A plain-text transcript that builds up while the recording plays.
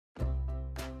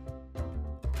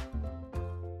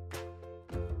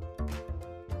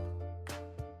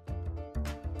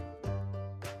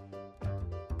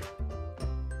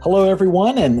Hello,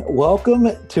 everyone, and welcome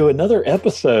to another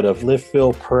episode of Live,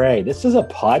 Feel, Pray. This is a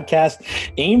podcast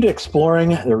aimed at exploring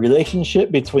the relationship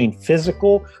between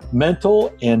physical,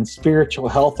 mental, and spiritual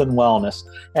health and wellness.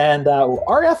 And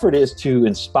our effort is to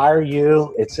inspire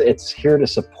you. It's here to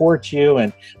support you,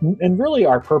 and really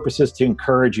our purpose is to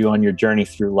encourage you on your journey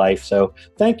through life. So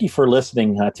thank you for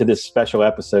listening to this special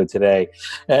episode today.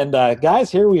 And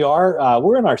guys, here we are.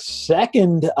 We're in our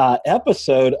second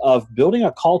episode of Building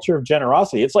a Culture of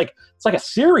Generosity. It's like a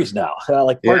series now,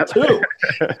 like part two.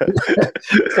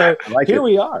 So here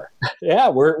we are. Yeah,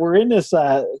 we're in this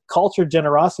culture of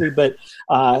generosity, but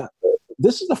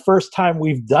this is the first time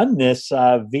we've done this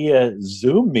via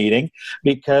Zoom meeting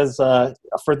because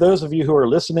for those of you who are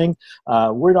listening,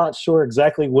 we're not sure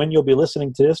exactly when you'll be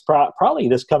listening to this, probably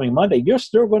this coming Monday. You're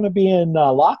still going to be in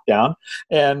lockdown,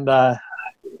 and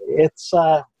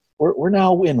we're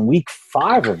now in week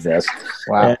 5 of this.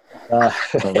 Wow.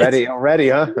 And, already,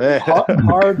 huh?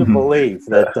 hard to believe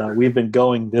that we've been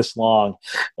going this long.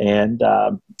 And,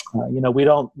 we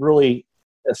don't really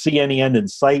see any end in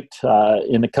sight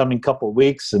in the coming couple of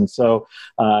weeks. And so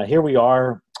here we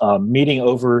are meeting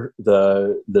over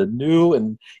the new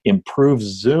and improved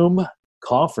Zoom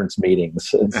conference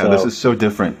meetings. And so, this is so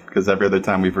different because every other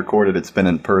time we've recorded, it's been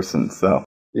in person. So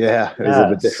yeah, it's a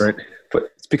bit different. But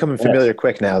it's becoming familiar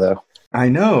quick now, though. I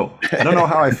know. I don't know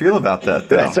how I feel about that,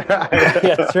 though. That's right.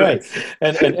 Yeah, that's right.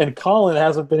 And Colin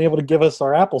hasn't been able to give us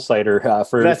our apple cider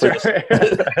for That's right.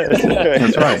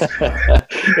 That's right.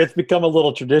 It's become a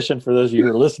little tradition for those of you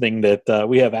who are listening that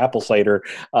we have apple cider,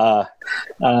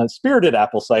 spirited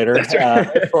apple cider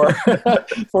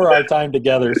for our time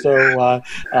together. So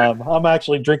I'm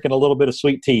actually drinking a little bit of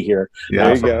sweet tea here.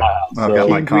 There you go. I've got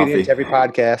my coffee. Every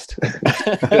podcast.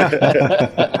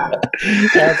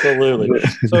 Absolutely.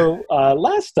 So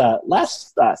last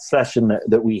session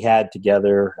that we had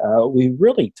together, we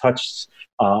really touched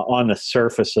on the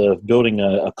surface of building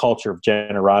a culture of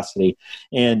generosity.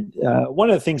 And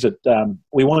one of the things that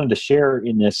we wanted to share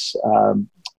in this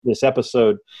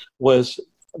episode was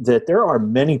that there are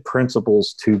many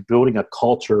principles to building a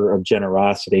culture of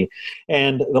generosity.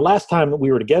 And the last time that we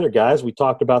were together, guys, we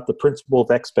talked about the principle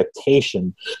of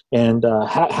expectation and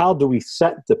how do we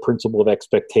set the principle of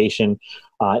expectation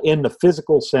in the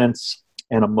physical sense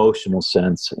and emotional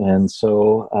sense. And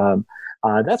so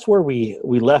that's where we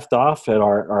left off at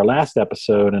our last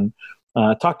episode and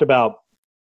talked about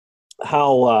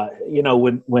how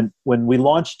when we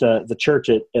launched the church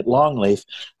at Longleaf,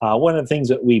 one of the things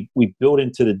that we built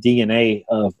into the DNA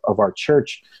of our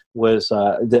church was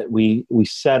that we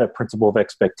set a principle of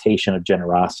expectation of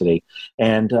generosity.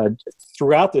 And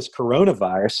throughout this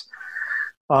coronavirus,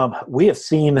 we have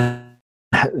seen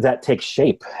that takes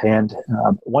shape. And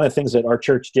one of the things that our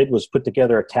church did was put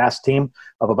together a task team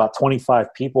of about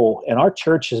 25 people. And our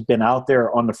church has been out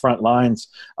there on the front lines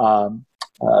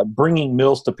bringing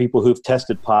meals to people who've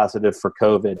tested positive for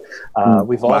COVID.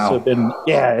 We've also been,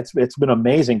 it's been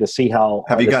amazing to see how.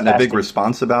 Have you gotten a big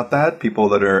response about that? People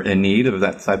that are in need of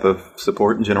that type of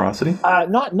support and generosity?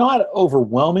 Not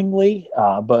overwhelmingly,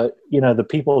 but the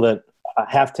people that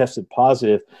have tested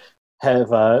positive have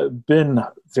been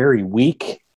very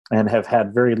weak and have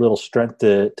had very little strength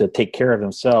to take care of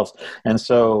themselves. And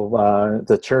so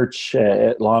the church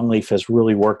at Longleaf has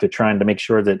really worked at trying to make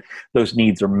sure that those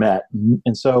needs are met.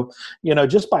 And so,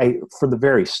 just from the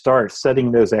very start,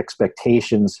 setting those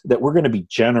expectations that we're going to be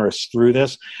generous through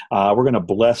this, we're going to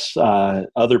bless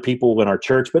other people in our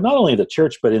church, but not only the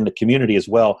church, but in the community as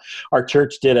well. Our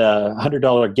church did a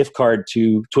 $100 gift card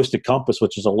to Twisted Compass,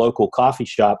 which is a local coffee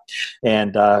shop.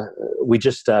 And we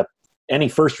just any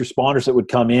first responders that would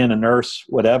come in, a nurse,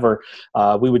 whatever,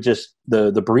 we would just,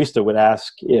 the barista would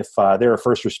ask if they're a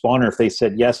first responder. If they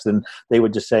said yes, then they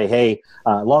would just say, hey,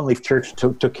 Longleaf Church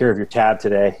took care of your tab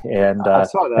today. And I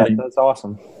saw that. That's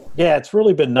awesome. Yeah, it's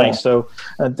really been nice. So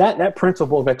that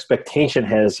principle of expectation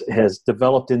has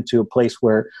developed into a place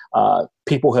where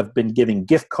people have been giving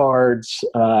gift cards.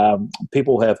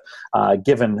 People have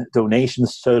given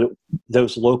donations so that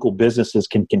those local businesses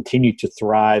can continue to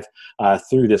thrive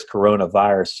through this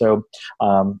coronavirus.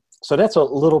 So that's a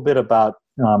little bit about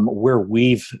where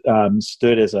we've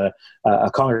stood as a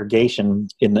congregation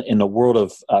in the world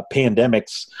of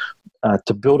pandemics.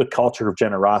 To build a culture of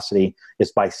generosity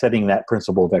is by setting that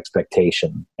principle of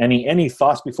expectation. Any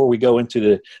thoughts before we go into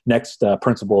the next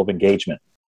principle of engagement?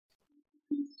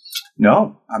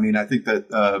 No, I mean, I think that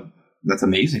that's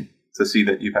amazing to see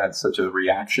that you've had such a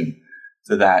reaction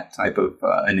to that type of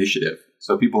initiative.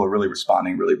 So people are really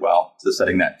responding really well to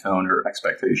setting that tone or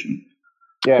expectation.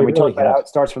 Yeah, we talked about how it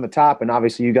starts from the top, and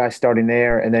obviously you guys starting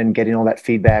there and then getting all that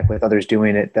feedback with others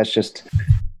doing it. That's just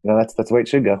that's the way it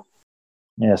should go.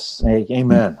 Yes,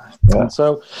 amen. Yeah. And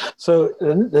so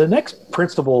the next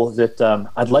principle that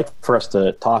I'd like for us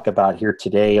to talk about here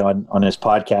today on this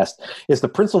podcast is the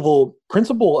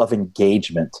principle of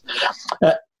engagement.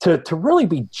 To really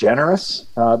be generous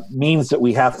means that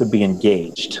we have to be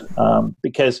engaged,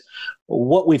 because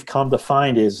what we've come to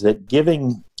find is that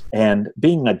giving and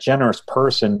being a generous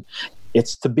person,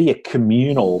 it's to be a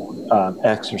communal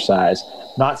exercise,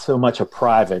 not so much a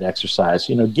private exercise.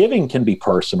 Giving can be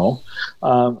personal,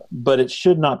 but it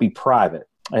should not be private.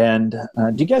 And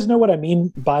do you guys know what I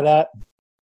mean by that?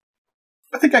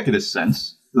 I think I get a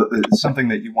sense that it's something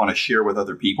that you want to share with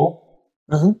other people.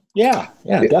 Mm-hmm. Yeah,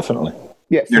 definitely.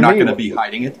 Yeah, you're not going to be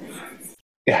hiding it.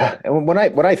 Yeah, and when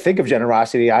I think of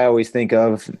generosity, I always think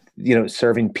of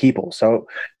serving people. So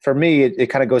for me, it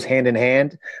kind of goes hand in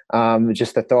hand.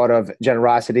 Just the thought of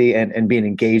generosity and being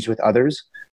engaged with others.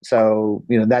 So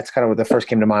that's kind of what the first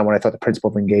came to mind when I thought the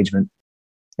principle of engagement.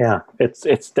 Yeah,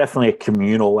 it's definitely a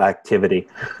communal activity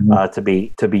to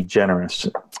be generous.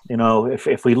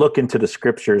 If we look into the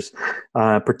scriptures,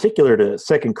 particular to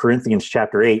 2 Corinthians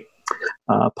chapter 8.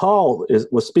 Paul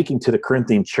was speaking to the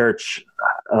Corinthian church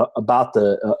about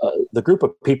the group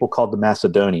of people called the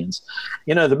Macedonians.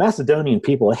 The Macedonian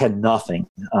people had nothing.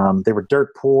 They were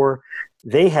dirt poor.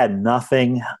 They had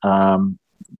nothing,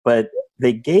 but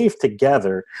they gave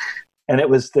together, and it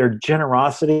was their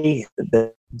generosity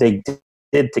that they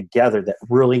did together that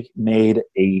really made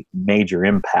a major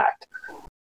impact.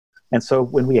 And so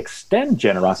when we extend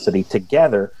generosity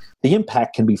together, the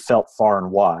impact can be felt far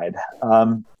and wide.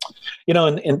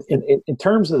 In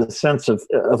terms of the sense of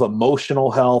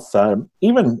emotional health,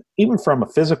 even from a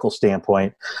physical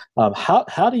standpoint,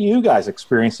 how do you guys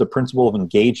experience the principle of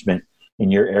engagement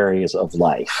in your areas of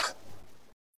life?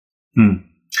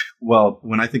 Well,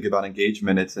 when I think about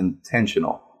engagement, it's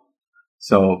intentional.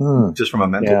 So just from a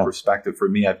mental perspective, for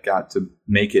me, I've got to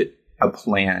make it a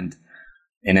planned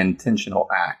and intentional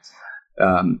act.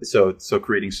 So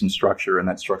creating some structure, and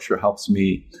that structure helps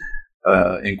me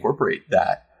incorporate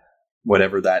that,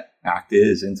 whatever that act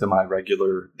is, into my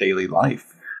regular daily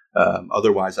life.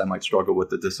 Otherwise, I might struggle with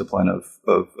the discipline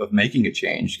of making a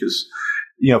change, because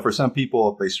for some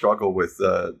people, if they struggle with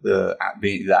the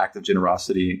act of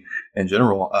generosity in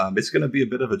general, it's going to be a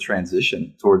bit of a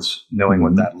transition towards knowing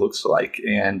what that looks like.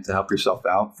 And to help yourself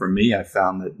out, for me, I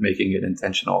found that making it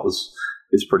intentional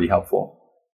is pretty helpful.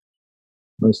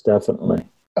 Most definitely.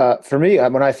 For me,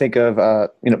 when I think of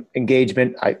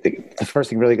engagement, I think the first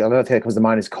thing another thing that comes to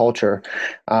mind is culture,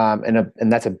 and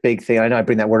that's a big thing. I know I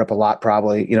bring that word up a lot,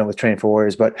 probably with Training for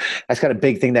Warriors, but that's kind of a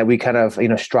big thing that we kind of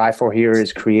strive for here,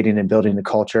 is creating and building the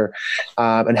culture,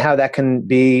 and how that can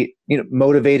be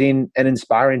motivating and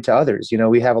inspiring to others.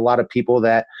 We have a lot of people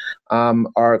that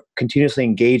are continuously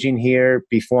engaging here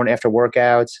before and after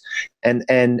workouts,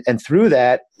 and through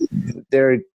that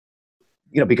they're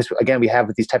because again, we have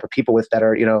these type of people that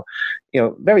are,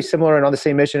 very similar and on the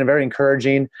same mission and very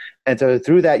encouraging. And so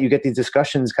through that, you get these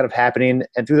discussions kind of happening.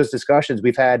 And through those discussions,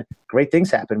 we've had great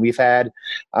things happen. We've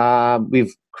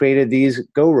created these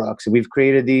Go Rucks, and we've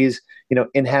created these,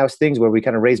 in-house things where we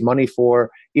kind of raise money for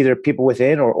either people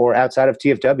within or outside of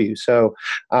TFW. So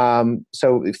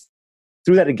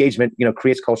through that engagement,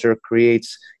 creates culture,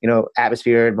 creates,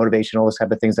 atmosphere and motivation, all those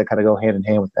type of things that kind of go hand in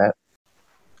hand with that.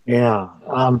 Yeah.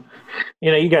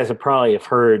 You guys probably have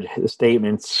heard the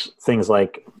statements, things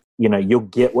like, you'll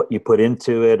get what you put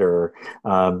into it, or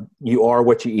you are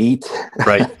what you eat.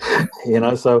 Right.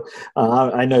 So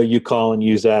I know you call and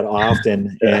use that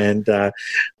often. And,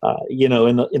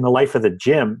 in the life of the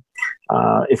gym,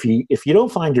 if you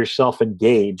don't find yourself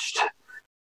engaged,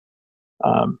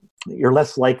 you're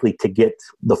less likely to get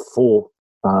the full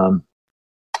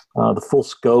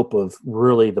scope of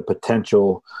really the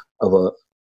potential of a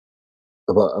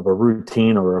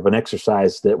routine or of an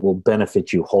exercise that will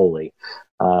benefit you wholly.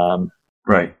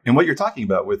 Right. And what you're talking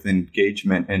about with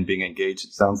engagement and being engaged,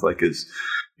 it sounds like, is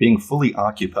being fully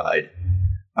occupied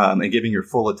and giving your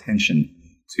full attention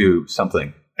to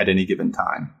something at any given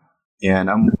time. And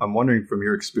I'm wondering, from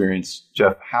your experience,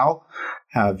 Jeff, how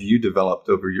have you developed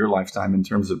over your lifetime in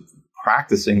terms of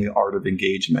practicing the art of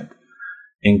engagement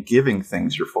and giving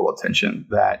things your full attention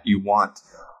that you want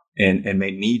and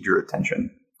may need your attention?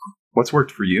 What's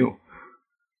worked for you?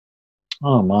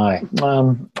 Oh my!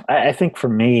 I think for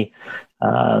me,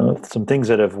 some things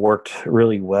that have worked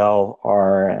really well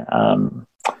are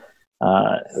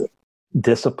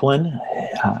discipline,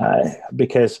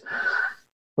 because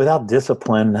without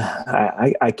discipline,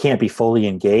 I can't be fully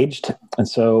engaged. And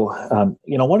so,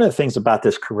 one of the things about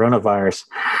this coronavirus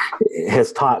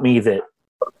has taught me that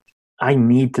I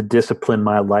need to discipline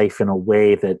my life in a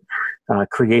way that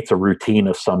creates a routine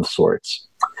of some sorts.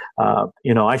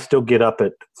 I still get up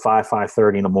at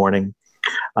 5:30 in the morning.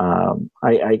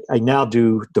 I now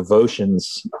do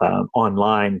devotions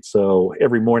online. So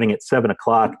every morning at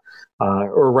 7:00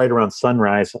 or right around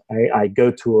sunrise, I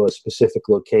go to a specific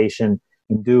location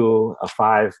and do a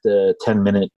 5 to 10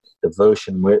 minute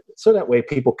devotion so that way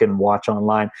people can watch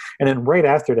online. And then right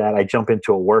after that, I jump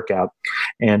into a workout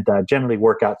and generally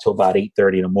work out till about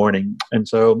 8:30 in the morning. And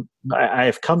so I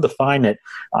have come to find that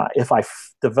if I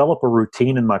develop a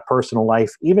routine in my personal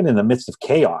life, even in the midst of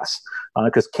chaos,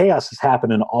 because chaos is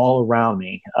happening all around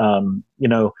me.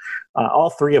 All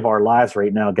three of our lives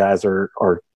right now, guys, are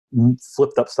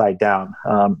flipped upside down.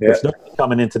 There's nobody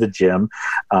coming into the gym.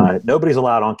 Nobody's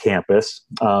allowed on campus.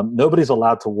 Nobody's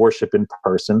allowed to worship in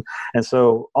person. And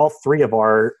so all three of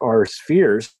our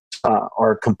spheres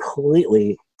are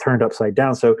completely turned upside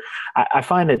down. So I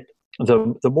find that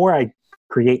the more I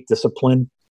create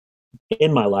discipline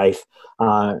in my life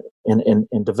and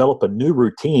develop a new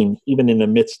routine, even in the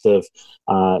midst of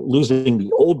losing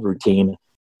the old routine,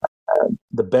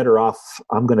 the better off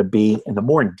I'm going to be and the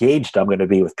more engaged I'm going to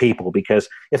be with people. Because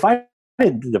if I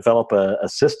didn't develop a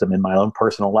system in my own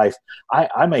personal life,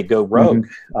 I may go rogue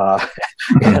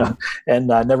and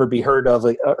never be heard of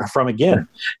from again.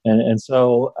 And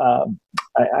so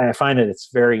I find that it's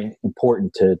very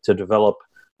important to develop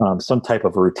some type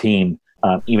of routine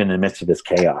even in the midst of this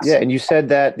chaos. Yeah, and you said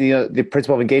that the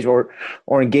principle of engagement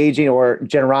or engaging or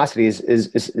generosity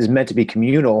is meant to be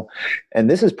communal, and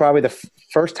this is probably the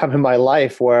first time in my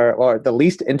life or the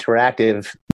least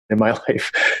interactive in my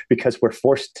life, because we're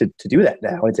forced to do that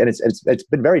now. It's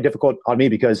been very difficult on me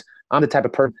because I'm the type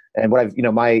of person, and what I've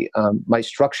my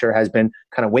structure has been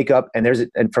kind of wake up and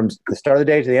from the start of the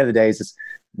day to the end of the day is this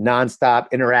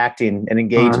nonstop interacting and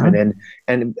engagement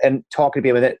and talking to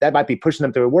people. That might be pushing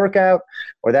them through a workout,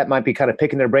 or that might be kind of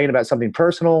picking their brain about something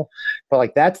personal.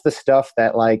 But that's the stuff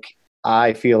that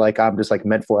I feel like I'm just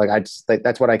meant for.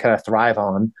 That's what I kind of thrive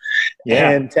on. Yeah.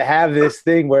 And to have this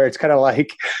thing where it's kind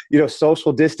of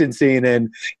social distancing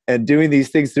and doing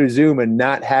these things through Zoom and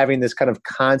not having this kind of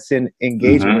constant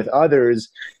engagement with others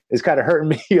is kind of hurting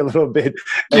me a little bit.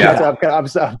 And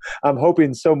I'm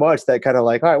hoping so much that all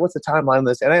right, what's the timeline on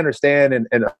this? And I understand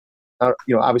and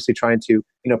obviously trying to,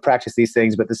 practice these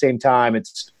things, but at the same time,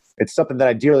 it's something that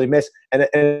I dearly miss. And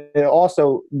it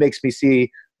also makes me see,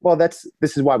 well, this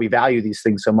is why we value these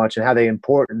things so much and how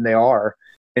important they are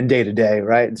in day to day.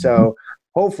 Right. And so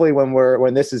hopefully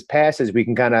when this passes, we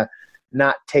can kind of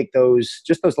not take those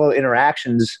little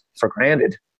interactions for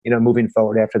granted, moving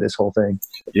forward after this whole thing.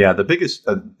 Yeah. The biggest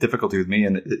difficulty with me,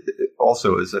 and it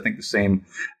also is, I think, the same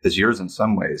as yours in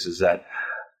some ways, is that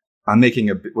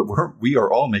we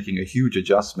are all making a huge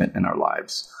adjustment in our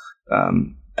lives.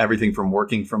 Everything from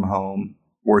working from home,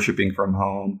 worshiping from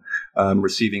home,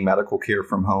 receiving medical care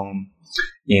from home,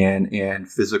 and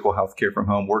physical health care from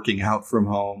home, working out from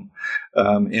home,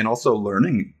 and also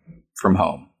learning from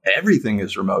home. Everything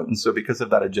is remote. And so because of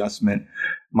that adjustment,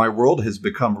 my world has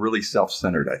become really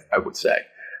self-centered, I would say,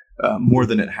 more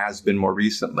than it has been more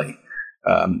recently.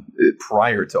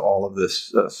 Prior to all of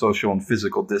this social and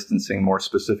physical distancing, more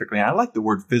specifically. And I like the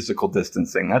word physical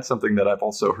distancing. That's something that I've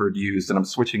also heard used, and I'm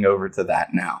switching over to that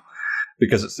now,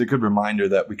 because it's a good reminder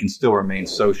that we can still remain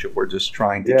social. We're just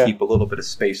trying to keep a little bit of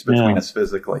space between us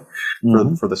physically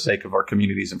for the sake of our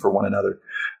communities and for one another.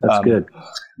 That's good.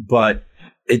 But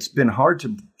it's been hard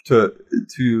to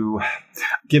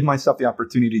give myself the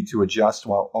opportunity to adjust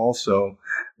while also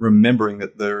remembering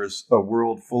that there's a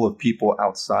world full of people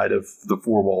outside of the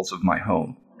four walls of my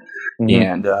home.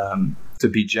 And to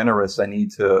be generous, I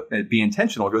need to be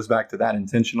intentional. It goes back to that,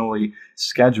 intentionally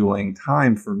scheduling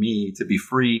time for me to be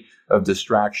free of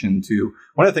distraction.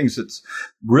 One of the things that's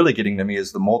really getting to me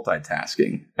is the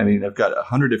multitasking. I mean, I've got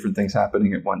 100 different things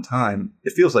happening at one time.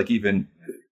 It feels like even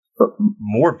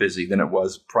more busy than it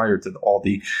was prior to all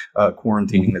the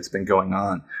quarantining that's been going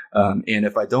on. And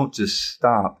if I don't just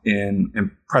stop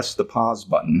and press the pause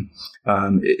button,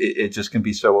 it just can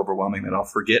be so overwhelming that I'll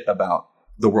forget about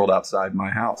the world outside my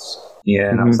house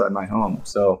and outside my home.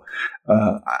 So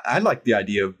I like the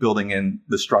idea of building in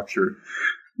the structure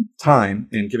time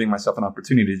and giving myself an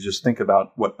opportunity to just think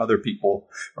about what other people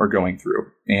are going through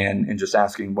and just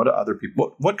asking what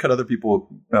could other people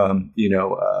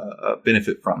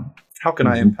benefit from? How can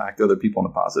I impact other people in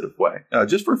a positive way?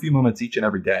 Just for a few moments each and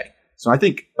every day. So I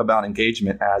think about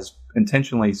engagement as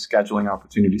intentionally scheduling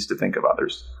opportunities to think of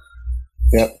others.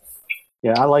 Yep.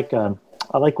 Yeah, I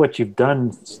like what you've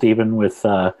done, Stephen, with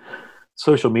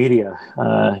social media.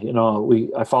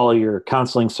 I follow your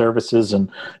counseling services, and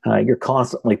you're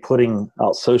constantly putting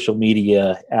out social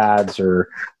media ads or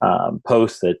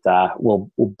posts that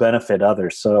will benefit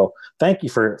others. So thank you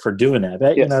for doing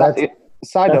that.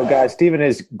 Side note, guys, Stephen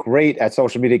is great at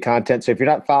social media content. So if you're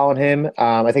not following him,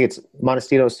 I think it's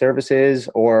Montestino Services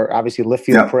or obviously Lift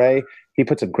Feel Pray. He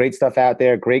puts some great stuff out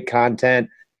there, great content,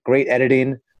 great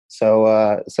editing. So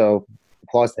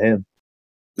applause to him.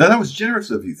 No, that was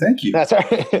generous of you. Thank you. That's all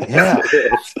right. Yeah.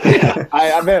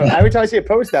 Every time I see a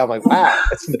post now, I'm like, wow,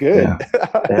 that's good.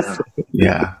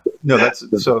 Yeah. No,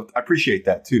 so I appreciate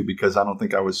that too, because I don't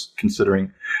think I was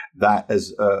considering that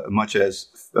as much as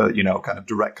kind of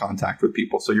direct contact with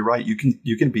people. So you're right.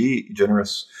 You can be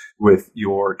generous with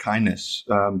your kindness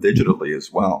digitally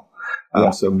as well.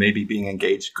 So maybe being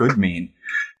engaged could mean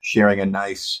sharing a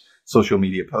nice social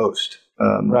media post.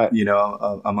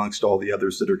 Amongst all the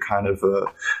others that are kind of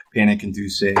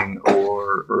panic-inducing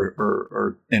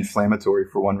or inflammatory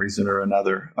for one reason or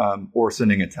another, or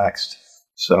sending a text.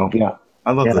 So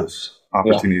I love those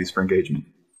opportunities for engagement.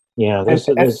 Yeah,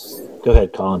 go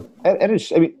ahead, Colin. And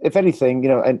if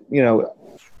anything,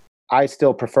 I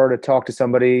still prefer to talk to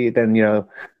somebody than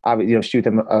shoot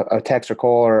them a text or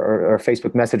call or a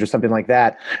Facebook message or something like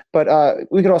that. But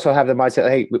we could also have the mindset,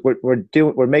 hey,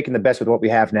 we're making the best with what we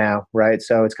have now, right?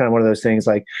 So it's kind of one of those things,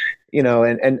 like,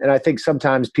 and I think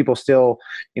sometimes people still,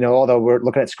 although we're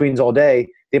looking at screens all day,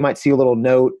 they might see a little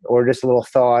note or just a little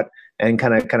thought and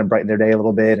kind of brighten their day a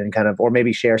little bit, and or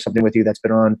maybe share something with you that's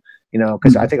been on,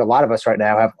 because I think a lot of us right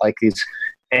now have like these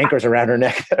anchors around our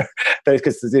neck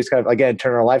because they just kind of, again,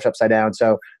 turn our lives upside down.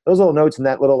 So those little notes and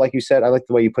that little, like you said, I like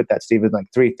the way you put that, Stephen, like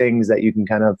 3 things that you can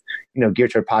kind of, gear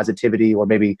to positivity or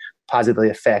maybe positively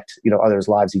affect, others'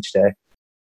 lives each day.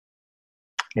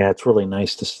 Yeah, it's really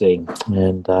nice to see.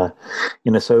 And,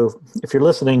 so if you're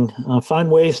listening,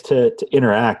 find ways to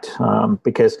interact,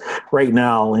 because right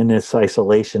now in this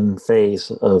isolation phase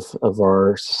of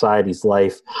our society's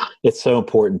life, it's so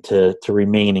important to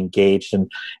remain engaged.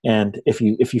 And if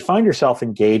you find yourself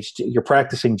engaged, you're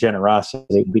practicing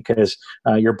generosity because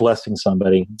you're blessing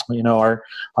somebody.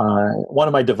 One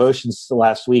of my devotions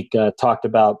last week talked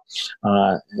about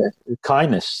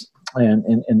kindness. And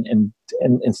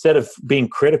instead of being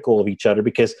critical of each other,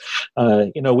 because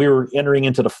we were entering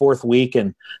into the 4th week,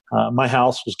 and my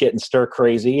house was getting stir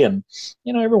crazy, and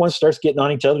everyone starts getting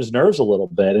on each other's nerves a little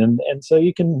bit, and so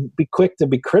you can be quick to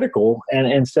be critical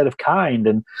and instead of kind,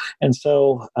 and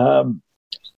so one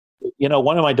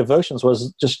of my devotions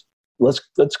was just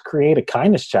let's create a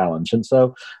kindness challenge. And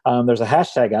so there's a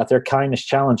hashtag out there, Kindness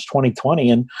Challenge 2020.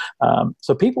 And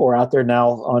so people are out there now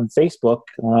on Facebook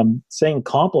saying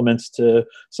compliments to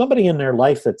somebody in their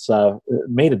life that's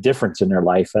made a difference in their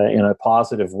life in a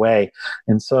positive way.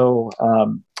 And so,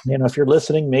 if you're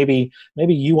listening, maybe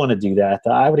you want to do that.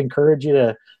 I would encourage you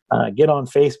to get on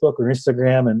Facebook or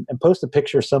Instagram and post a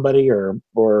picture of somebody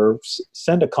or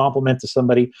send a compliment to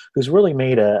somebody who's really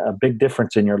made a big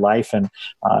difference in your life, and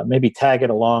maybe tag it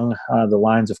along the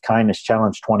lines of Kindness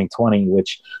Challenge 2020,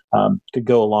 which could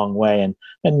go a long way,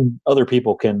 and other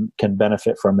people can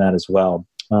benefit from that as well.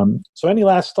 So any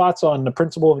last thoughts on the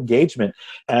principle of engagement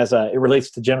as it relates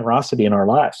to generosity in our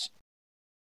lives?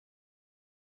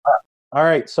 All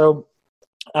right, so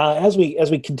as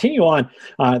we continue on,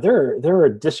 there are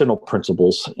additional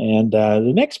principles, and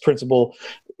the next principle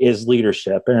is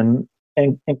leadership. And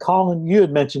Colin, you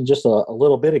had mentioned just a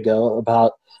little bit ago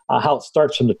about how it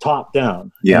starts from the top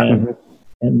down. Yeah.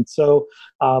 And so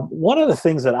one of the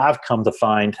things that I've come to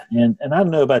find, and I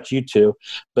don't know about you two,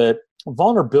 but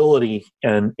vulnerability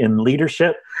in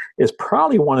leadership is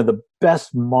probably one of the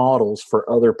best models for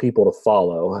other people to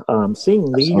follow.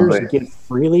 Seeing leaders give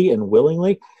freely and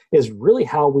willingly is really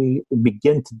how we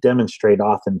begin to demonstrate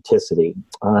authenticity.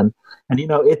 And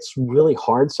it's really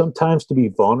hard sometimes to be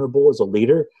vulnerable as a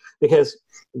leader, because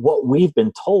what we've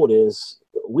been told is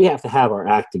we have to have our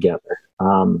act together.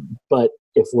 But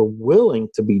if we're willing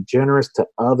to be generous to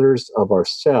others of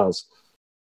ourselves,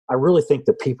 I really think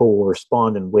that people will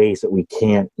respond in ways that we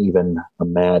can't even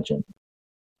imagine.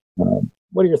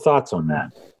 What are your thoughts on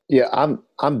that? Yeah,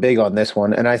 I'm big on this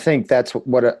one, and I think that's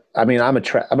what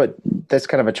this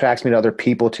kind of attracts me to other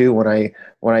people too. When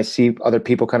I see other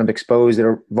people kind of expose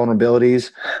their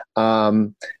vulnerabilities,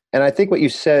 and I think what you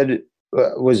said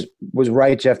was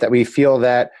right, Jeff. That we feel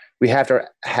that we have to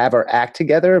have our act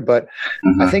together, but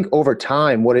I think over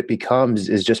time, what it becomes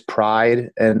is just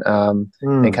pride and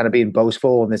kind of being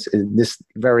boastful, and this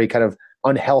very kind of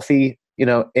unhealthy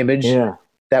image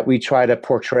that we try to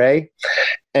portray.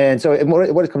 And so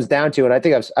what it comes down to, and I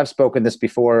think I've spoken this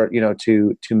before,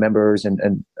 to members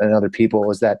and other people,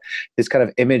 is that this kind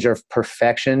of image of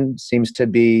perfection seems to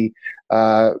be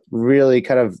really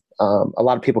kind of a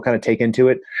lot of people kind of take into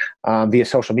it via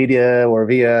social media or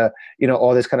via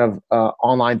all this kind of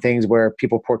online things where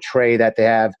people portray that they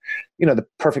have the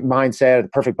perfect mindset or the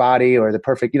perfect body or the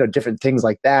perfect different things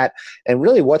like that. And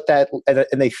really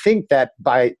and they think that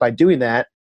by doing that,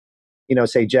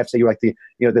 say Jeff, say you're like the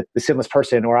sinless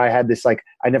person, or I had this, like,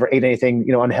 I never ate anything,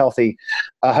 unhealthy.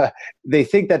 They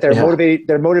think that they're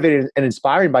motivated and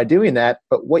inspiring by doing that.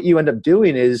 But what you end up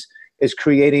doing is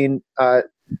creating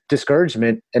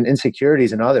discouragement and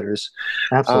insecurities in others.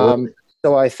 Absolutely.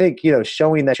 So I think,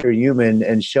 showing that you're human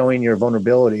and showing your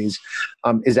vulnerabilities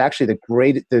is actually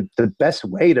the best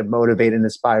way to motivate and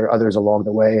inspire others along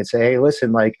the way, and say, hey,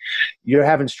 listen, like, you're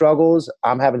having struggles,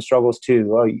 I'm having struggles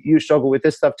too. Oh, you struggle with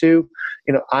this stuff too?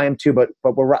 I am too, but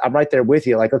I'm right there with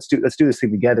you. Like, let's do this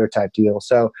thing together type deal.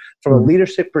 So from a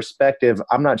leadership perspective,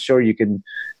 I'm not sure you can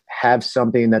have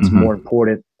something that's more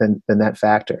important than that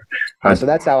factor. So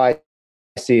that's how I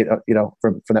see it,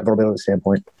 from that vulnerability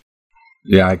standpoint.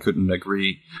 Yeah, I couldn't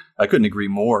agree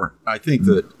more. I think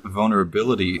that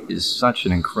vulnerability is such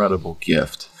an incredible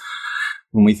gift.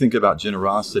 When we think about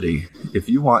generosity, if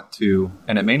you want to,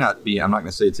 and it may not be, I'm not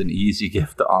going to say it's an easy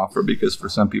gift to offer, because for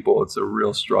some people it's a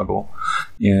real struggle,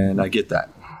 and I get that.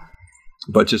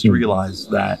 But just realize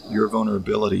that your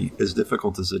vulnerability, as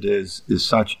difficult as it is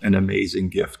such an amazing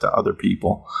gift to other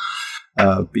people.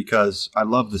 Because I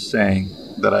love the saying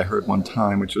that I heard one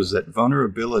time, which was that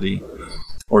vulnerability,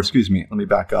 or excuse me, let me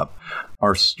back up.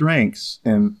 Our strengths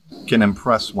can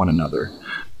impress one another,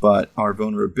 but our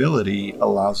vulnerability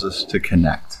allows us to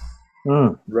connect.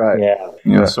 Right.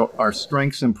 Yeah. So our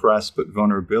strengths impress, but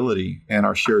vulnerability and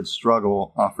our shared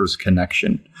struggle offers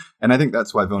connection. And I think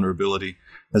that's why vulnerability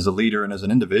as a leader and as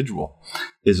an individual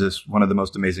is one of the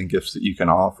most amazing gifts that you can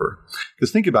offer.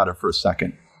 Because think about it for a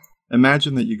second.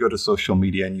 Imagine that you go to social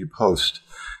media and you post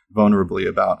vulnerably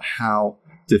about how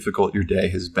difficult your day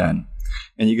has been.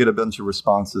 And you get a bunch of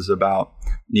responses about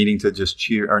needing to just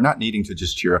cheer, or not needing to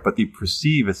just cheer up, but you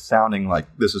perceive as sounding like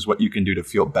this is what you can do to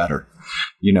feel better.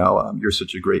 You're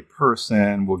such a great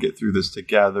person. We'll get through this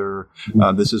together.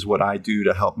 This is what I do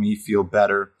to help me feel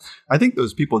better. I think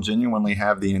those people genuinely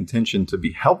have the intention to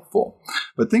be helpful.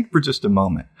 But think for just a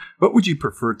moment, what would you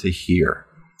prefer to hear?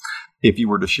 If you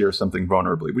were to share something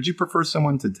vulnerably, would you prefer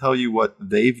someone to tell you what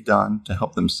they've done to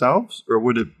help themselves? Or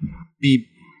would it be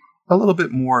a little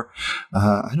bit more,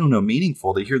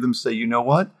 meaningful to hear them say, you know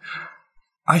what?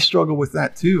 I struggle with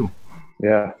that too.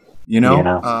 Yeah. And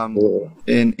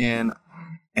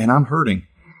I'm hurting,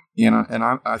 and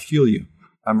I feel you.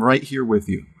 I'm right here with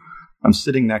you. I'm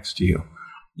sitting next to you.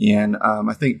 And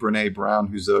I think Brené Brown,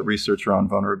 who's a researcher on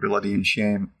vulnerability and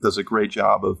shame, does a great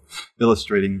job of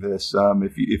illustrating this.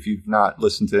 If you've not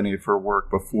listened to any of her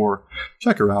work before,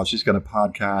 check her out. She's got a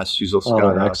podcast. She's also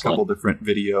got a couple different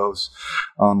videos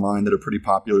online that are pretty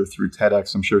popular through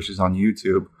TEDx. I'm sure she's on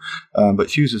YouTube. But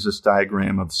she uses this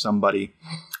diagram of somebody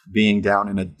being down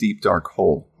in a deep, dark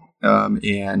hole.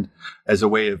 And as a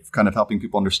way of kind of helping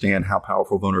people understand how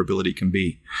powerful vulnerability can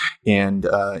be. And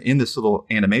in this little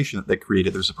animation that they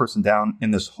created, there's a person down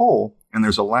in this hole and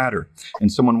there's a ladder.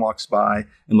 And someone walks by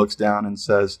and looks down and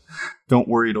says, don't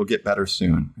worry, it'll get better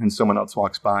soon. And someone else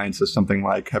walks by and says something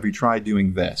like, have you tried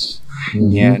doing this?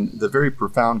 And the very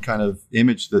profound kind of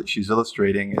image that she's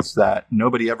illustrating is that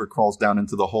nobody ever crawls down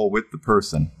into the hole with the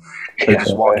person. They're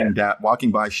just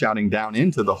walking by, shouting down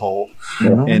into the hole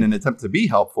in an attempt to be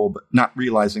helpful, but not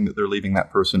realizing that they're leaving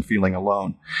that person feeling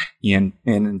alone. And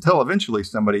until eventually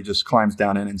somebody just climbs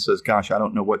down in and says, gosh, I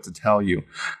don't know what to tell you,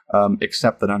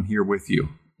 except that I'm here with you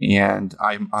and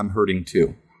I'm hurting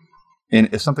too. And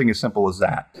it's something as simple as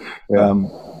that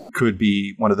could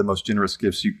be one of the most generous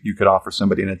gifts you could offer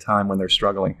somebody in a time when they're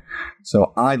struggling.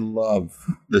 So I love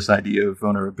this idea of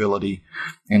vulnerability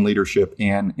and leadership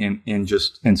and in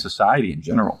society in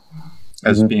general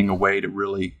as being a way to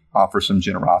really offer some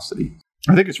generosity.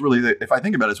 I think it's really, if I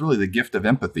think about it, it's really the gift of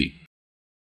empathy.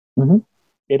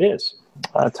 It is.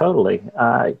 Totally.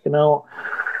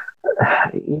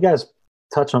 You guys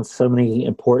touch on so many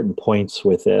important points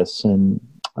with this, and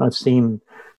I've seen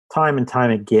time and time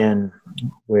again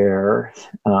where,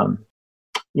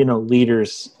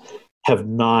 leaders have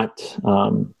not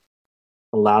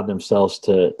allowed themselves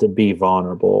to be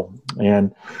vulnerable.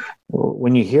 And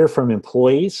when you hear from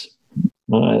employees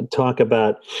talk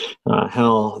about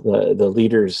how the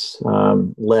leaders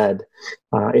led,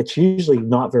 it's usually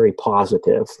not very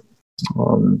positive.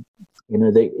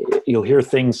 You'll hear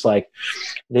things like,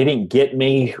 they didn't get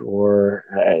me, or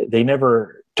they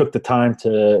never took the time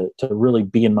to really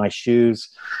be in my shoes.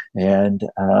 And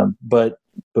but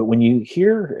when you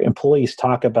hear employees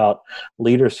talk about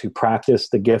leaders who practice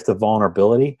the gift of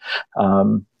vulnerability,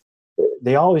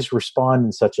 they always respond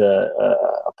in such a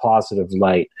positive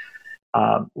light.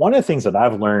 One of the things that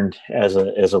I've learned as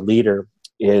a leader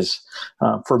is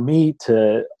for me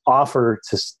to offer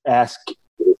to ask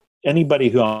anybody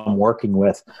who I'm working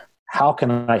with, how can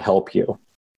I help you?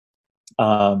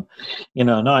 And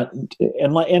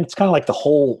it's kind of like the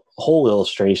whole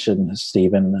illustration,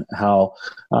 Stephen, how,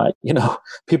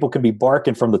 people can be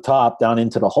barking from the top down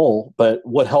into the hole, but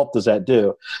what help does that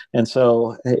do? And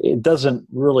so it doesn't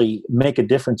really make a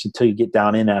difference until you get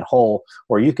down in that hole,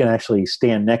 or you can actually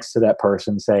stand next to that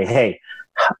person and say, hey,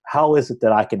 how is it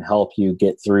that I can help you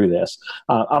get through this?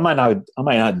 I might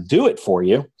not do it for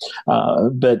you,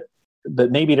 but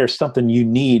maybe there's something you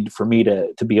need for me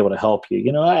to be able to help you,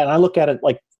 and I look at it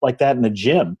like that in the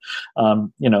gym.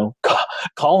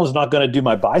 Colin's not going to do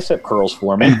my bicep curls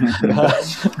for me,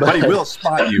 but he will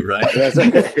spot you, right?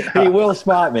 He will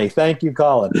spot me. Thank you,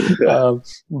 Colin.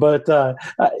 But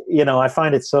I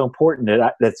find it so important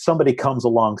that somebody comes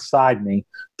alongside me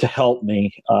to help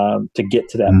me to get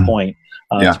to that point.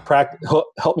 To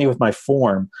help me with my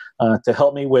form, to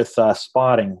help me with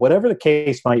spotting, whatever the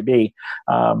case might be.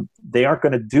 They aren't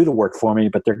going to do the work for me,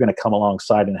 but they're going to come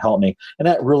alongside and help me. And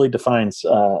that really defines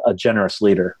a generous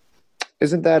leader.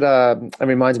 Isn't that, it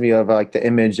reminds me of like the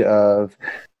image of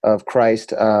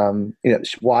Christ,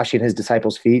 washing his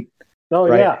disciples' feet. Oh,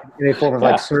 right? Yeah. In a form of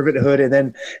like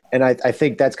servanthood. And I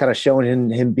think that's kind of showing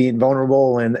him being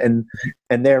vulnerable and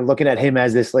they're looking at him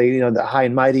as this, like, the high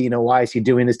and mighty, why is he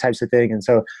doing this types of thing? And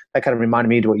so that kind of reminded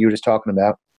me of what you were just talking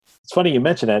about. It's funny you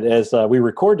mention that. As we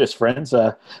record this, friends,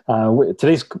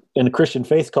 today's in the Christian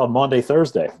faith called Maundy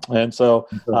Thursday. And so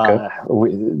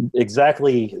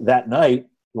exactly that night,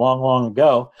 long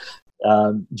ago,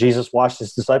 Jesus washed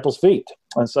his disciples' feet.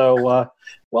 And so,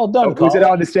 well done, Colin. Was it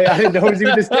on to stay? I didn't know it was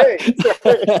even to stay.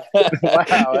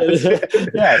 Wow.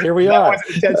 Yeah, here we are. That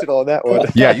wasn't intentional on that one.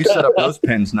 Yeah, you set up those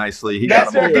pins nicely. He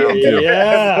got them all down, too.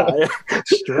 Yeah.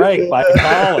 Strike by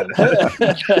Colin.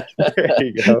 There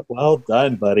you go. Well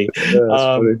done, buddy.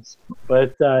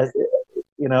 But, as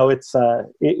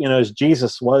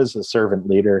Jesus was a servant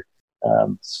leader,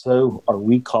 so are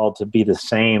we called to be the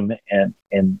same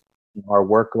in our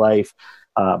work life,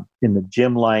 in the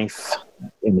gym life,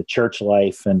 in the church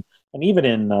life, and even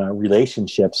in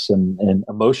relationships and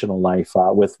emotional life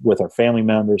with our family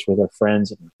members, with our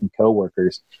friends and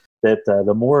coworkers. That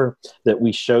the more that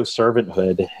we show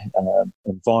servanthood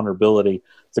and vulnerability,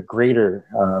 the greater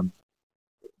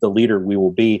the leader we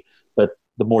will be, but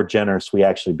the more generous we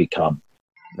actually become.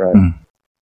 Right.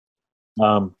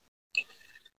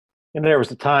 And there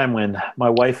was a time when my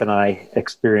wife and I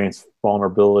experienced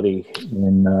vulnerability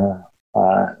in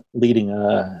leading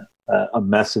a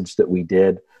message that we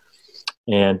did.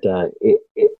 And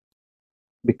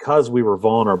because we were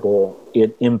vulnerable,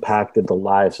 it impacted the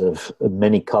lives of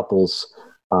many couples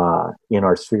in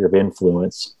our sphere of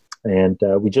influence. And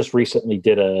we just recently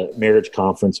did a marriage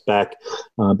conference back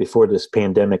before this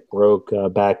pandemic broke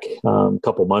back a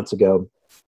couple months ago.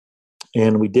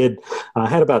 And we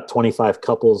had about 25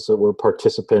 couples that were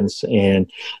participants, and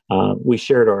we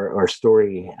shared our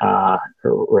story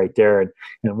right there.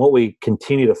 And what we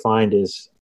continue to find is,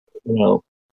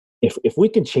 if we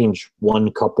can change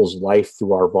one couple's life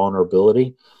through our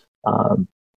vulnerability,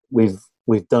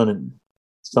 we've done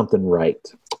something right.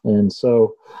 And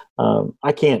so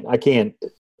I can't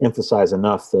emphasize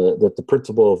enough that the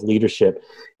principle of leadership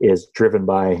is driven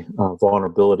by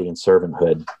vulnerability and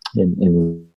servanthood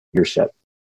in leadership.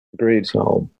 Agreed.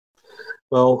 So,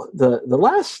 well, the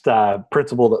last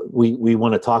principle that we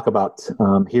want to talk about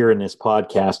here in this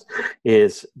podcast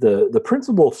is the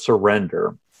principle of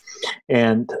surrender.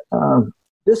 And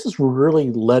this is really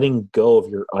letting go of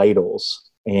your idols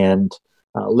and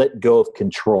let go of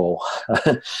control.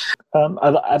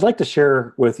 I'd like to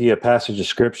share with you a passage of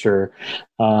scripture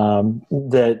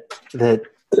that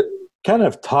kind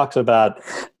of talks about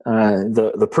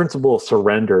the principle of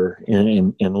surrender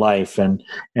in life, and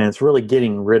it's really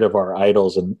getting rid of our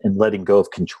idols and letting go of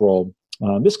control.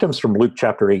 This comes from Luke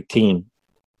chapter 18.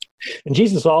 And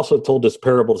Jesus also told this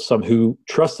parable to some who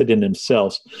trusted in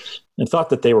themselves and thought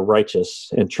that they were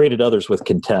righteous and treated others with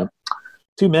contempt.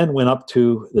 Two men went up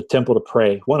to the temple to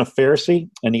pray, one a Pharisee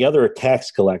and the other a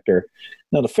tax collector.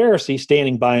 Now the Pharisee,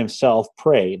 standing by himself,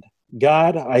 prayed,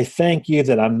 "God, I thank you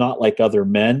that I'm not like other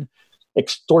men,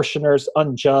 extortioners,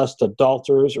 unjust,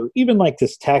 adulterers, or even like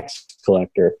this tax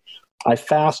collector. I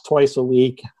fast twice a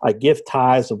week. I give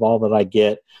tithes of all that I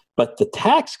get. But the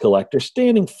tax collector,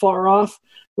 standing far off,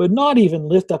 would not even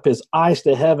lift up his eyes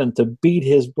to heaven to beat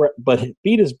his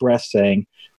breast, saying,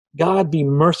 God be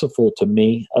merciful to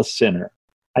me, a sinner.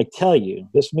 I tell you,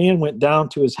 this man went down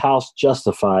to his house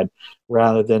justified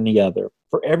rather than the other.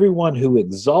 For everyone who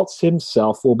exalts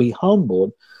himself will be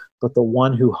humbled, but the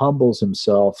one who humbles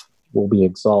himself will be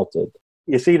exalted.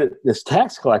 You see that this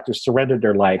tax collector surrendered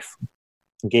their life,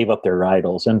 gave up their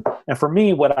idols. And for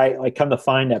me, what I come to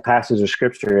find that passage of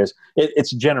scripture is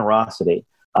it's generosity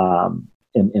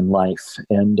in life.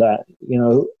 And,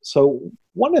 so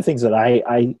one of the things that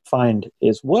I find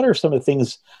is, what are some of the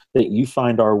things that you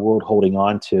find our world holding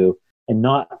on to and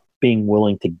not being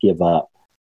willing to give up?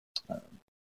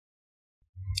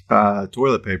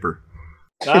 Toilet paper.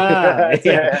 Yeah.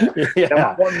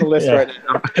 On the list right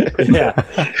now.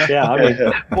 Yeah. I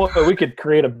mean, boy, we could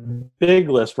create a big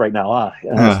list right now,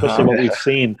 especially what we've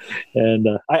seen.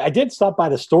 And I did stop by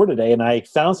the store today, and I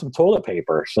found some toilet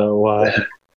paper. So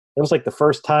it was like the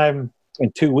first time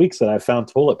in 2 weeks that I found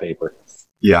toilet paper.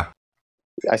 Yeah,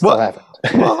 I still haven't.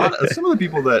 Some of the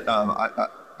people that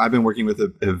I've been working with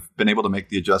have been able to make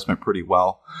the adjustment pretty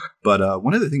well. But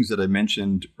one of the things that I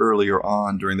mentioned earlier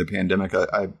on during the pandemic,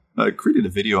 I created a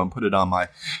video and put it on my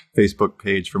Facebook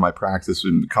page for my practice.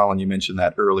 And Colin, you mentioned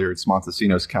that earlier. It's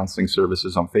Montesinos Counseling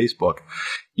Services on Facebook.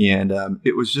 And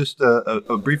it was just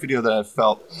a brief video that I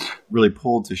felt really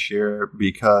pulled to share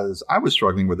because I was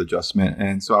struggling with adjustment.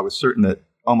 And so I was certain that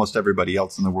almost everybody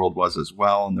else in the world was as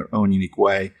well in their own unique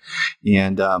way.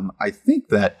 And I think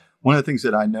that one of the things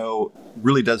that I know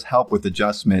really does help with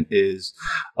adjustment is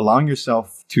allowing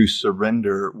yourself to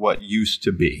surrender what used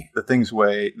to be,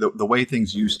 the way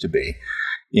things used to be,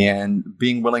 and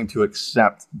being willing to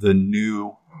accept the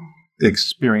new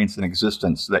experience and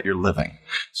existence that you're living.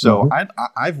 So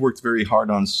I've worked very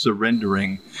hard on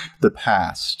surrendering the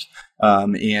past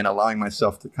and allowing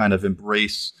myself to kind of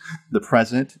embrace the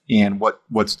present and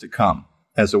what's to come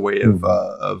as a way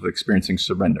of experiencing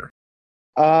surrender.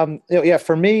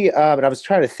 For me, but I was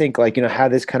trying to think how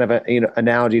this kind of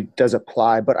analogy does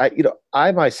apply. But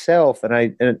I myself,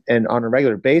 and on a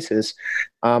regular basis,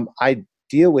 I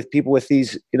deal with people with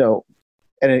these,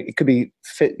 and it could be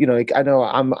fit. I know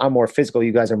I'm more physical.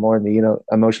 You guys are more in the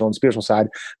emotional and spiritual side,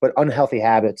 but unhealthy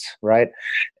habits, right?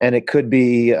 And it could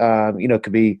be it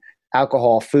could be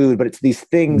alcohol, food, but it's these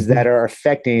things that are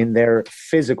affecting their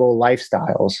physical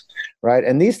lifestyles, right?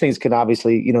 And these things can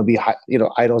obviously, be,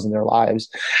 idols in their lives.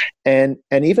 And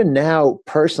even now,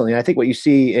 personally, I think what you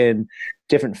see in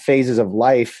different phases of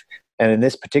life, and in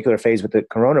this particular phase with the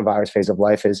coronavirus phase of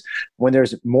life, is when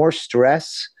there's more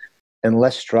stress and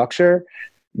less structure,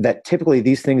 that typically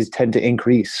these things tend to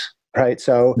increase. Right.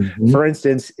 So, for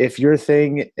instance, if your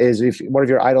thing is, if one of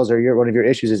your idols or one of your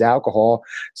issues is alcohol,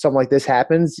 something like this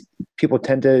happens, people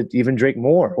tend to even drink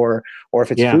more, or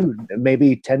if it's food,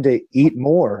 maybe tend to eat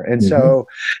more. And so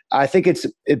I think it's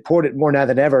important more now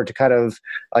than ever to kind of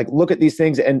look at these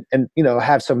things and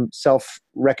have some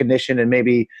self-recognition and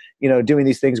maybe, doing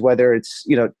these things, whether it's,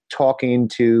 talking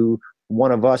to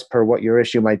one of us per what your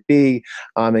issue might be,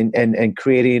 and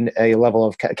creating a level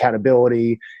of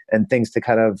accountability and things to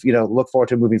kind of, look forward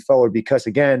to moving forward. Because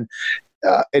again,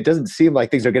 it doesn't seem like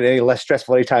things are getting any less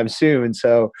stressful anytime soon.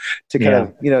 So to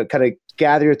kind of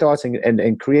gather your thoughts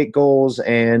and create goals.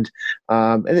 And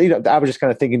I was just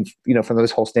kind of thinking, from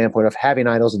this whole standpoint of having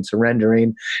idols and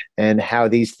surrendering and how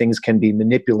these things can be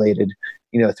manipulated,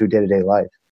 through day-to-day life.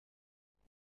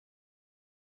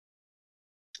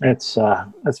 That's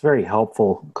very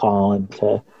helpful, Colin,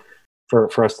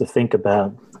 for us to think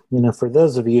about. For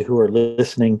those of you who are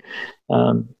listening,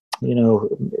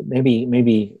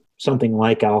 maybe something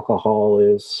like alcohol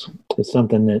is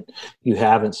something that you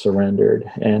haven't surrendered,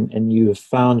 and you've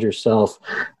found yourself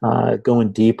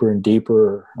going deeper and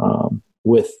deeper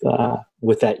with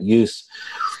that use.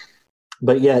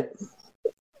 But yet,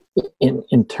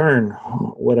 in turn,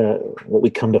 what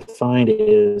we come to find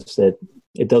is that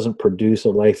it doesn't produce a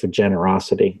life of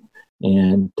generosity,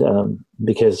 and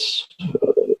because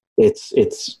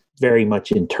it's very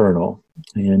much internal,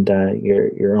 and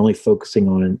you're only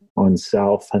focusing on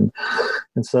self, and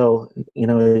so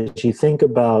as you think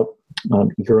about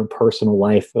your own personal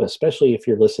life, especially if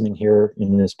you're listening here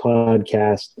in this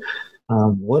podcast,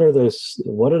 what are those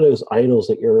idols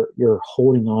that you're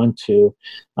holding on to?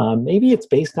 Maybe it's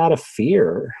based out of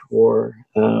fear, or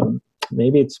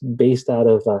maybe it's based out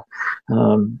of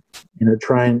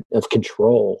trying of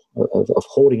control, of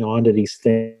holding on to these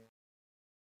things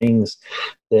things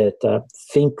that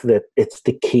think that it's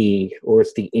the key or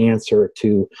it's the answer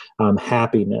to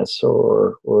happiness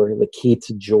or the key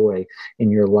to joy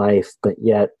in your life, but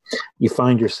yet you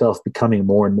find yourself becoming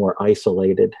more and more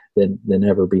isolated than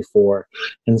ever before.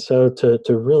 And so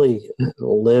to really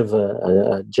live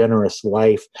a generous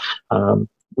life,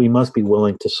 we must be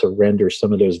willing to surrender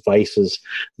some of those vices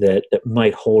that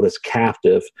might hold us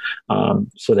captive,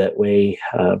 so that way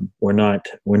we're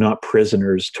not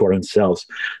prisoners to ourselves,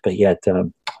 but yet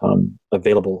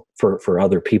available for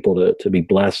other people to be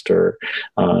blessed, or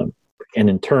and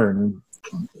in turn,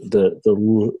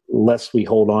 the less we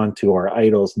hold on to our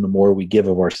idols and the more we give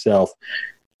of ourselves,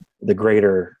 the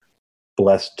greater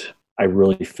blessed I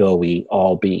really feel we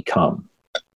all become.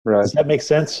 Right. Does that make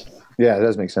sense? Yeah, it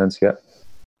does make sense. Yeah.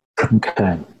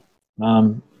 Okay.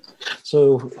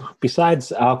 So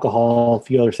besides alcohol, a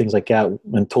few other things like that,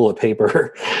 and toilet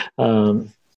paper,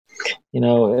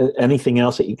 anything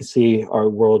else that you can see our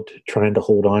world trying to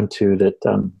hold on to that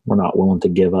we're not willing to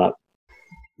give up?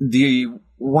 The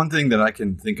one thing that I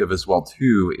can think of as well,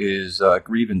 too, is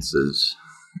grievances.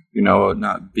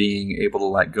 Not being able to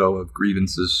let go of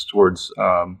grievances towards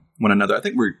one another. I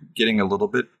think we're getting a little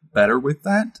bit better with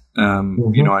that. I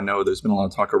know there's been a lot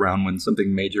of talk around when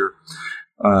something major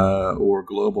or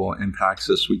global impacts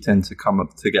us, we tend to come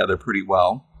up together pretty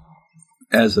well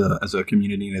as a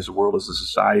community and as a world, as a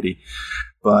society.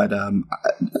 But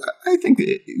I think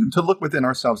to look within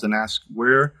ourselves and ask,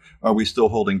 where are we still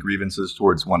holding grievances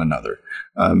towards one another,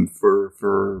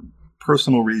 for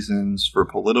personal reasons, for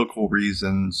political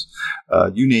reasons,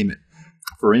 you name it,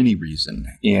 for any reason.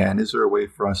 And is there a way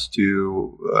for us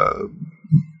to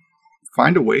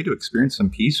find a way to experience some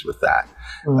peace with that?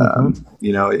 Mm-hmm.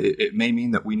 It may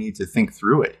mean that we need to think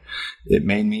through it. It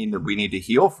may mean that we need to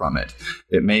heal from it.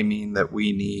 It may mean that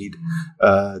we need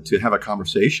to have a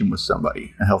conversation with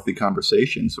somebody, a healthy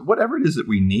conversation. So whatever it is that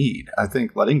we need, I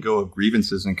think letting go of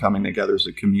grievances and coming together as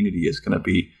a community is going to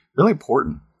be really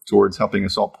important towards helping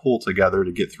us all pull together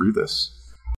to get through this.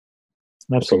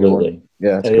 Absolutely.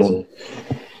 Yeah, that's cool.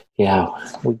 Yeah,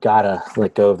 we gotta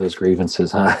let go of those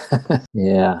grievances, huh?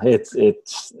 Yeah,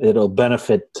 it'll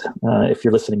benefit if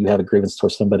you're listening. You have a grievance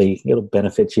towards somebody, it'll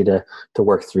benefit you to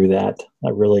work through that.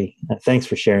 Thanks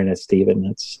for sharing that, Stephen.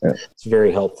 It's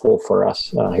very helpful for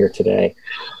us here today.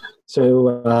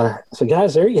 So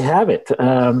guys, there you have it.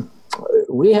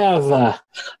 We have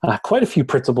quite a few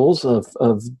principles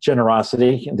of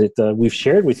generosity that we've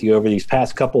shared with you over these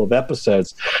past couple of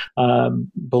episodes.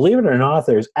 Believe it or not,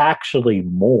 there's actually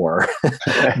more.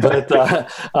 But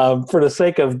for the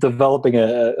sake of developing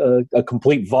a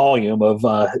complete volume of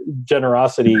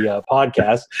generosity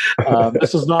podcasts,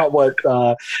 this is not what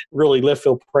really Live,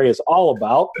 Feel, Pray is all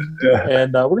about.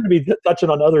 And we're going to be touching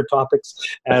on other topics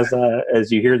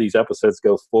as you hear these episodes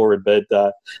go forward. But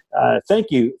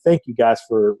thank you guys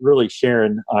for really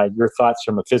sharing your thoughts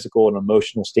from a physical and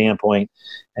emotional standpoint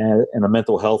and a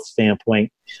mental health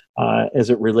standpoint as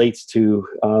it relates to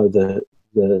the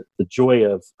joy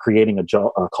of creating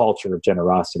a culture of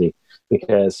generosity,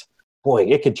 because boy,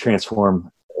 it could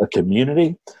transform a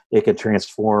community, it could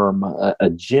transform a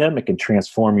gym, it can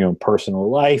transform your own personal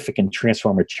life, it can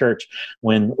transform a church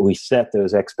when we set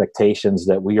those expectations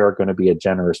that we are going to be a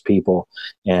generous people.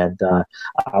 And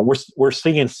we're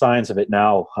seeing signs of it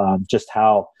now, just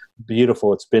how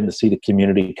beautiful it's been to see the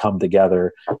community come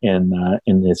together in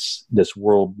this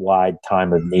worldwide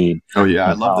time of need. Oh yeah,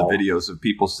 I love the videos of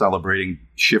people celebrating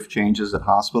shift changes at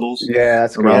hospitals. Yeah,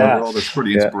 that's around great. the world. It's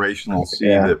pretty inspirational to see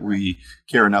that we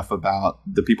care enough about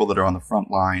the people that are on the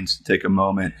front lines to take a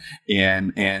moment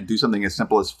and do something as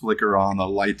simple as flicker on the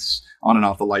lights, on and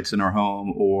off the lights in our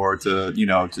home, or to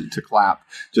clap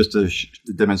just to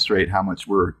demonstrate how much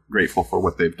we're grateful for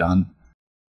what they've done.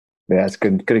 Yeah, it's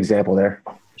good example there.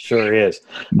 Sure is.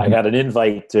 I got an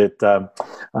invite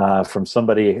from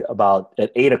somebody about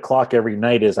at 8:00 every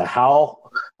night is a howl.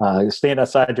 Stand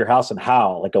outside your house and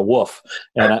howl like a wolf.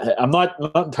 And I'm not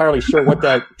entirely sure what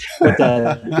that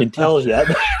entails yet.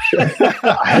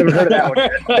 I haven't heard of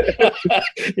that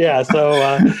one. Yeah. So,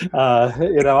 I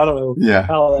don't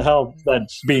know how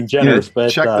that's being generous, but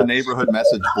check the neighborhood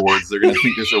message boards. They're going to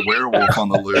think there's a werewolf on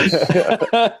the loose.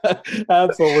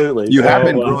 Absolutely. You have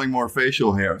been growing more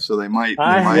facial hair, so they might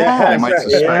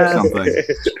suspect something.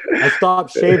 I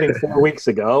stopped shaving 4 weeks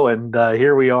ago, and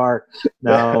here we are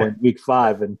now in week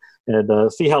 5, and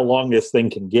see how long this thing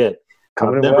can get.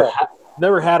 I've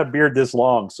never had a beard this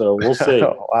long, so we'll see.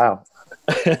 Oh, wow.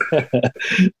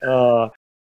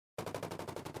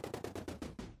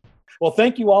 Well,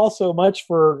 thank you all so much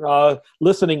for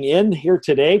listening in here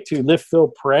today to Live, Feel,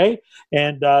 Pray.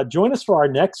 And join us for our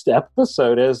next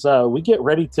episode as we get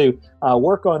ready to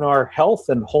work on our health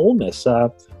and wholeness.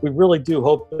 We really do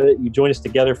hope that you join us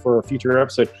together for a future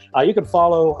episode. You can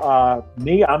follow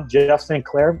me. I'm Jeff St.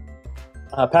 Clair,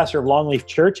 pastor of Longleaf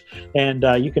Church, and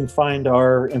you can find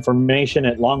our information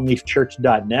at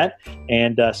longleafchurch.net.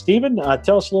 And Stephen,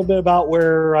 tell us a little bit about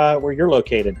where you're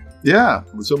located. Yeah,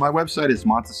 so my website is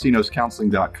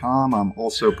montesinoscounseling.com. I'm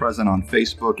also present on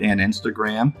Facebook and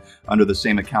Instagram under the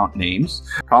same account names.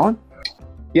 Colin?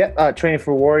 Yeah, Training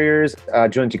for Warriors,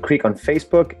 Jonesy Creek on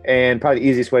Facebook, and probably the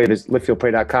easiest way is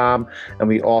livefeelpray.com, and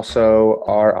we also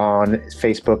are on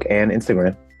Facebook and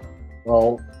Instagram.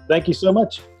 Well, thank you so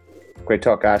much. Great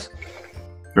talk, guys.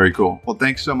 Very cool. Well,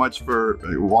 thanks so much for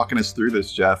walking us through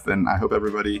this, Jeff, and I hope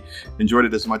everybody enjoyed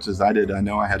it as much as I did. I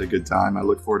know I had a good time. I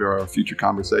look forward to our future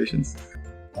conversations.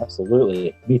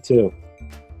 Absolutely. Me too.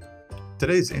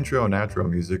 Today's intro and outro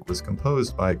music was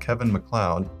composed by Kevin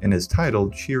MacLeod and is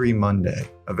titled Cheery Monday,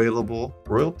 available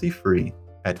royalty-free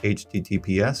at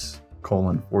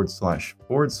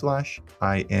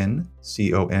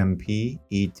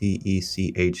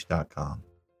https://incompetech.com.